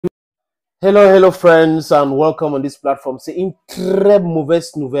Hello, hello friends and welcome on this platform. C'est une très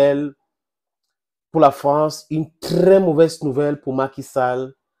mauvaise nouvelle pour la France, une très mauvaise nouvelle pour Macky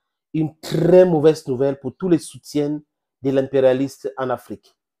Sall, une très mauvaise nouvelle pour tous les soutiens de l'impérialiste en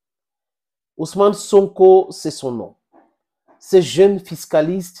Afrique. Ousmane Sonko, c'est son nom. Ce jeune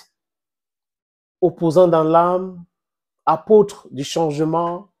fiscaliste, opposant dans l'âme, apôtre du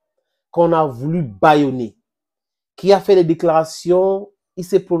changement qu'on a voulu bâillonner, qui a fait des déclarations, il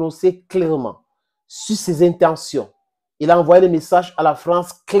s'est prononcé clairement sur ses intentions. Il a envoyé des messages à la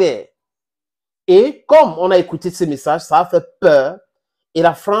France clairs. Et comme on a écouté ces messages, ça a fait peur. Et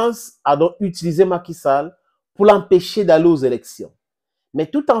la France a donc utilisé Macky Sall pour l'empêcher d'aller aux élections. Mais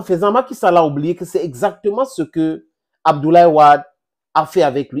tout en faisant, Macky Sall a oublié que c'est exactement ce que Abdoulaye Wade a fait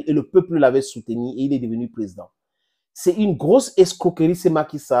avec lui et le peuple l'avait soutenu et il est devenu président. C'est une grosse escroquerie, c'est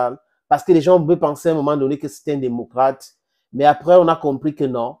Macky Sall, parce que les gens peuvent penser à un moment donné que c'était un démocrate. Mais après, on a compris que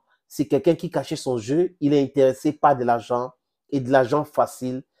non, c'est quelqu'un qui cachait son jeu. Il est intéressé par de l'argent et de l'argent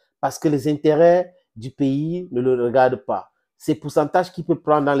facile parce que les intérêts du pays ne le regardent pas. C'est le pourcentage qu'il peut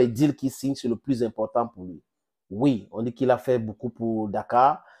prendre dans les deals qu'il signe, c'est le plus important pour lui. Oui, on dit qu'il a fait beaucoup pour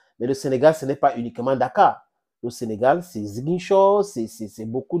Dakar, mais le Sénégal, ce n'est pas uniquement Dakar. Le Sénégal, c'est Ziguinchor, c'est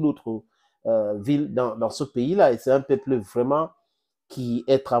beaucoup d'autres villes dans ce pays-là. Et c'est un peuple vraiment qui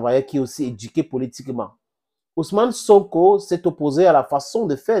est travailleur, qui est aussi éduqué politiquement. Ousmane Sonko s'est opposé à la façon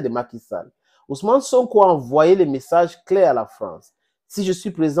de faire de Macky Sall. Ousmane Sonko a envoyé les messages clairs à la France. Si je suis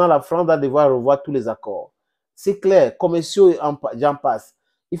président, la France va devoir revoir tous les accords. C'est clair, commerciaux, j'en passe.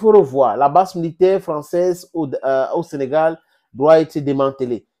 Il faut revoir. La base militaire française au Sénégal doit être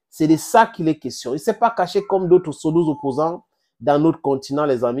démantelée. C'est de ça qu'il est question. Il ne s'est pas caché comme d'autres solos opposants dans notre continent,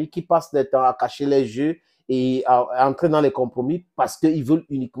 les amis, qui passent leur temps à cacher les jeux et à entrer dans les compromis parce qu'ils veulent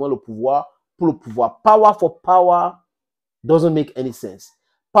uniquement le pouvoir pour le pouvoir. Power for power doesn't make any sense.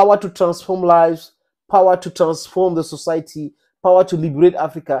 Power to transform lives, power to transform the society, power to liberate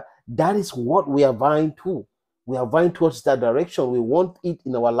Africa. That is what we are vying to. We are vying towards that direction. We want it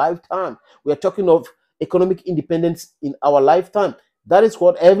in our lifetime. We are talking of economic independence in our lifetime. That is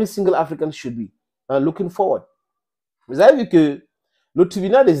what every single African should be looking forward. Vous avez vu que le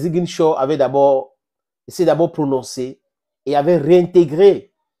tribunal de Ziguinchor avait essayé d'abord prononcer et avait réintégré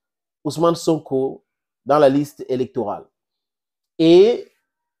Ousmane Sonko dans la liste électorale. Et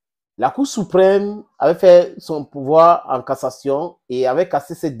la Cour suprême avait fait son pouvoir en cassation et avait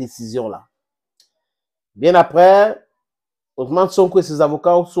cassé cette décision-là. Bien après, Ousmane Sonko et ses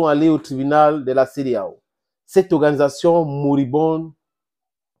avocats sont allés au tribunal de la CEDEAO. Cette organisation moribonde,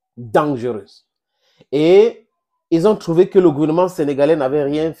 dangereuse. Et ils ont trouvé que le gouvernement sénégalais n'avait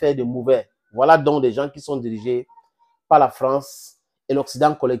rien fait de mauvais. Voilà donc des gens qui sont dirigés par la France et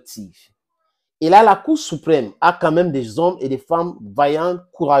l'Occident collectif. Et là, la Cour suprême a quand même des hommes et des femmes vaillants,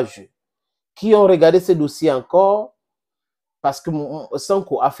 courageux, qui ont regardé ce dossier encore, parce que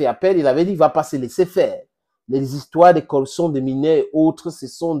Sonko a fait appel, il avait dit qu'il ne va pas se laisser faire. Les histoires de corruption de mineurs et autres, ce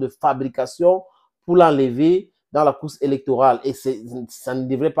sont de fabrication pour l'enlever dans la course électorale. Et ça ne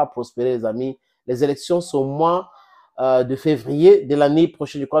devrait pas prospérer, les amis. Les élections sont au mois de février de l'année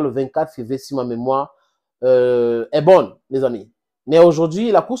prochaine, je crois le 24 février, si ma mémoire est bonne, les amis. Mais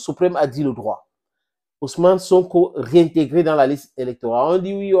aujourd'hui, la Cour suprême a dit le droit. Ousmane Sonko réintégré dans la liste électorale. On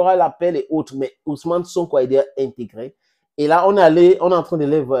dit oui, il y aura l'appel et autres, mais Ousmane Sonko a été intégré. Et là, on est en train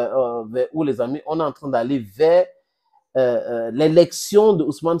d'aller vers où, les amis? On est en train d'aller vers l'élection de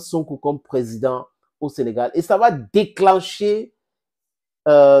Ousmane Sonko comme président au Sénégal. Et ça va déclencher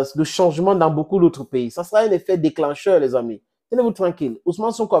le changement dans beaucoup d'autres pays. Ça sera un effet déclencheur, les amis. Tenez-vous tranquille.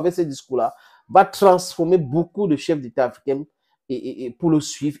 Ousmane Sonko, avec ces discours-là, va transformer beaucoup de chefs d'État africains et pour le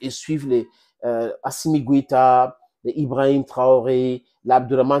suivre et suivre les Assimi Goïta, Ibrahim Traoré,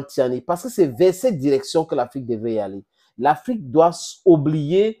 l'Abdourahmane Tiani, parce que c'est vers cette direction que l'Afrique devrait y aller. L'Afrique doit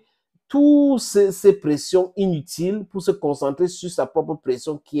oublier toutes ces pressions inutiles pour se concentrer sur sa propre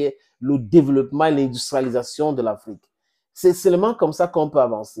pression qui est le développement et l'industrialisation de l'Afrique. C'est seulement comme ça qu'on peut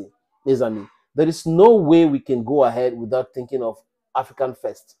avancer, les amis. There is no way we can go ahead without thinking of African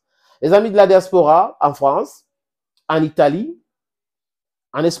first. Les amis de la diaspora, en France, en Italie,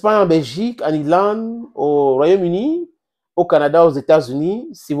 en Espagne, en Belgique, en Irlande, au Royaume-Uni, au Canada, aux États-Unis,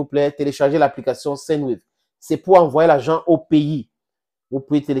 s'il vous plaît, téléchargez l'application Sendwave. C'est pour envoyer l'argent au pays. Vous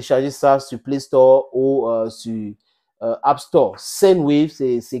pouvez télécharger ça sur Play Store ou sur App Store. Sendwave,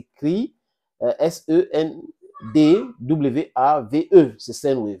 c'est écrit S-E-N-D-W-A-V-E. C'est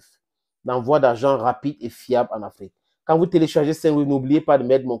Sendwave. L'envoi d'argent rapide et fiable en Afrique. Quand vous téléchargez Sendwave, n'oubliez pas de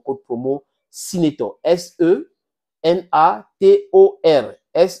mettre mon code promo Sinetor. S-E-N-A-T-O-R.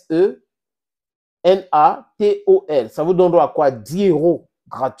 S-E-N-A-T-O-L. Ça vous donnera quoi? 10 €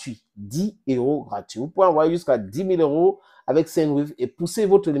 gratuit. 10 euros gratuit. Vous pouvez envoyer jusqu'à 10 000 euros avec Sendwave et pousser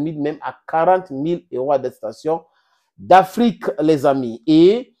votre limite même à 40 000 euros à destination d'Afrique, les amis.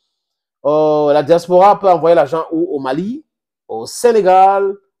 Et la diaspora peut envoyer l'argent au Mali, au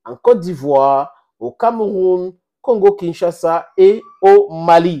Sénégal, en Côte d'Ivoire, au Cameroun, Congo-Kinshasa et au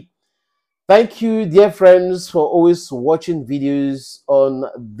Mali. Thank you, dear friends, for always watching videos on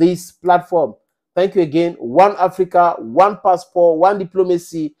this platform. Thank you again. One Africa, one passport, one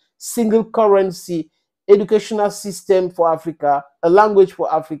diplomacy, single currency, educational system for Africa, a language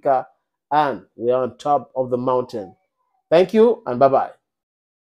for Africa, and we are on top of the mountain. Thank you and bye-bye.